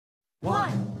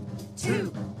1,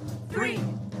 2, 3,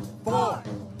 4.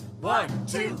 1,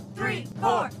 2, 3,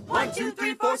 4. 1, 2,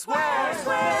 3, 4, square,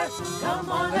 square. Come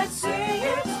on, let's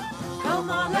say it.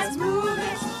 Come on, let's move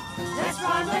it. Let's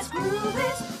rhyme, let's groove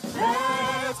it.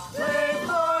 Let's play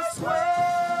for square.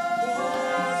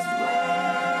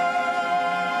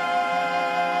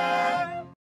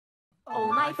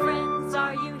 Oh, my friends,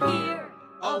 are you here?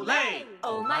 Olay!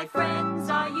 Oh, my friends,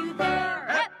 are you there?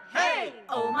 Hep, hey!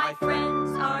 Oh, my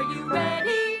friends, are you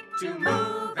ready To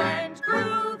move and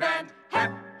groove and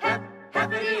hep, hep,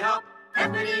 heppity hop,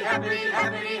 heppity, heppity,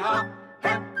 heppity hop,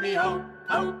 hep me ho,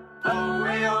 ho, ho,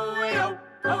 ay oh,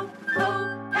 ho,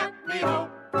 ho, hep me ho,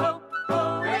 ho,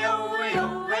 ho, ay oh,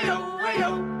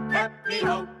 hep me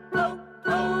ho, ho,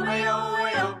 ho, ay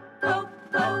oh, ho,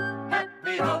 ho, hep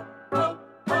me ho, ho,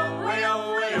 ho, ay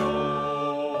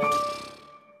oh.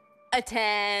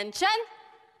 Attention!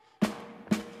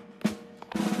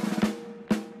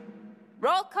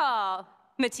 Roll call.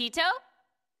 Matito?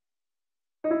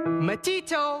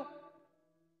 Matito!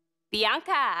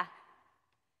 Bianca?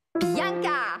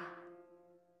 Bianca!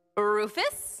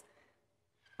 Rufus?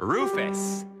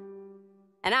 Rufus.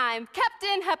 And I'm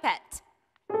Captain Huppet.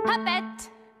 Huppet!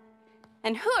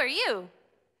 And who are you?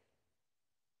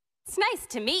 It's nice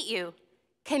to meet you.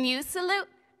 Can you salute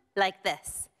like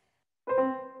this?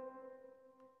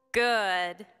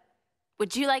 Good.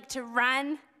 Would you like to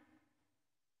run?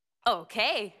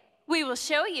 Okay, we will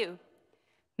show you.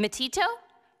 Matito,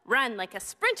 run like a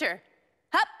sprinter.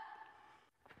 Hup!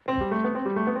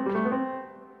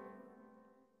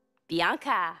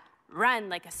 Bianca, run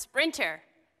like a sprinter.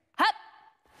 Hup!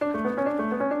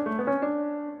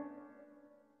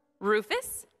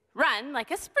 Rufus, run like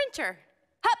a sprinter.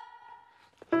 Hup!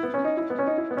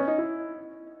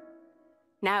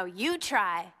 Now you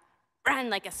try.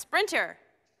 Run like a sprinter.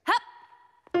 Hup!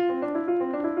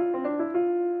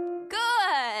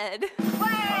 Good!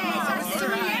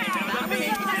 Fantastic!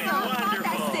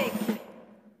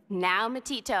 Now,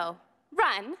 Matito,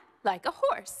 run like a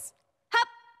horse. Hup!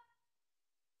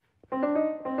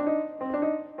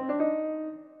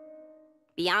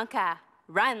 Bianca,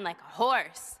 run like a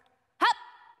horse. Hup!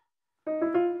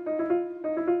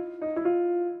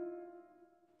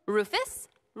 Rufus,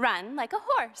 run like a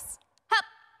horse. Hup!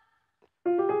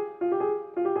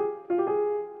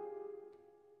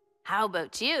 How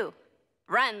about you?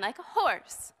 Run like a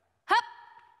horse. Hup!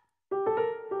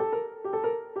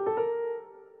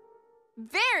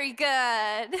 Very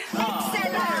good.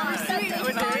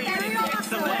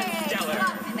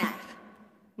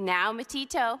 Now,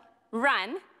 Matito,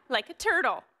 run like a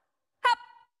turtle. Hup!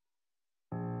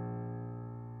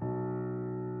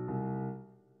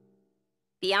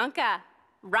 Bianca,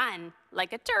 run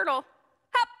like a turtle.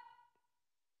 Hup!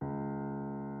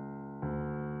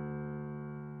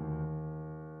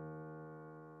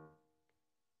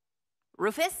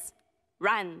 Rufus,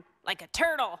 run like a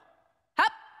turtle.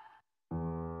 Hup!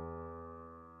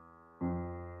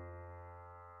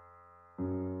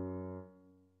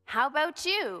 How about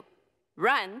you?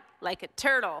 Run like a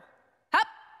turtle. Hup!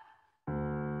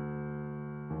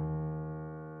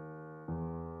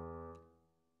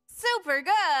 Super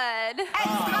good!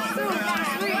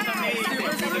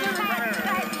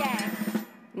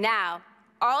 Now,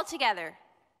 all together.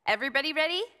 Everybody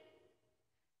ready?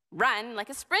 Run like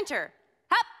a sprinter.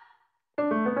 Hup!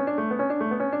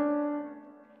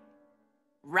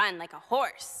 Run like a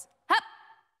horse. Hup!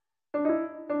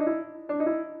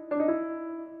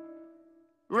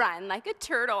 Run like a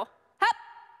turtle. Hup!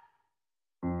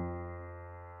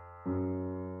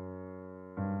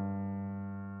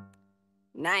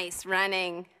 Nice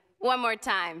running. One more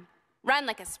time. Run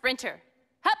like a sprinter.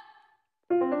 Hup!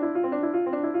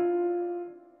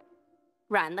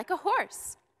 Run like a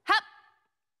horse. Hup!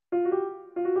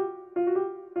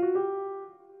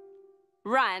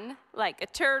 Run like a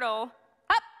turtle.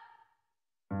 Hup!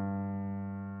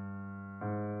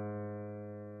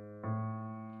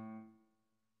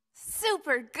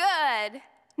 Super good.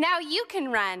 Now you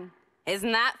can run.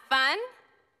 Isn't that fun?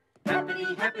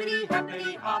 Happity, happity,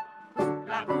 happity hop, hoop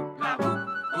la hoop la hoop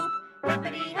hoop.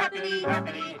 Happity, happity,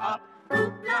 happity hop,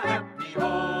 hoop la happy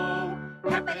ho.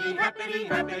 Happity, happity,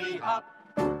 happity hop,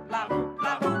 hoop la hoop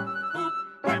la hoop hoop.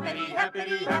 Happity,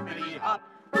 happity, happy hop,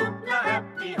 hoop la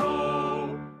happy ho.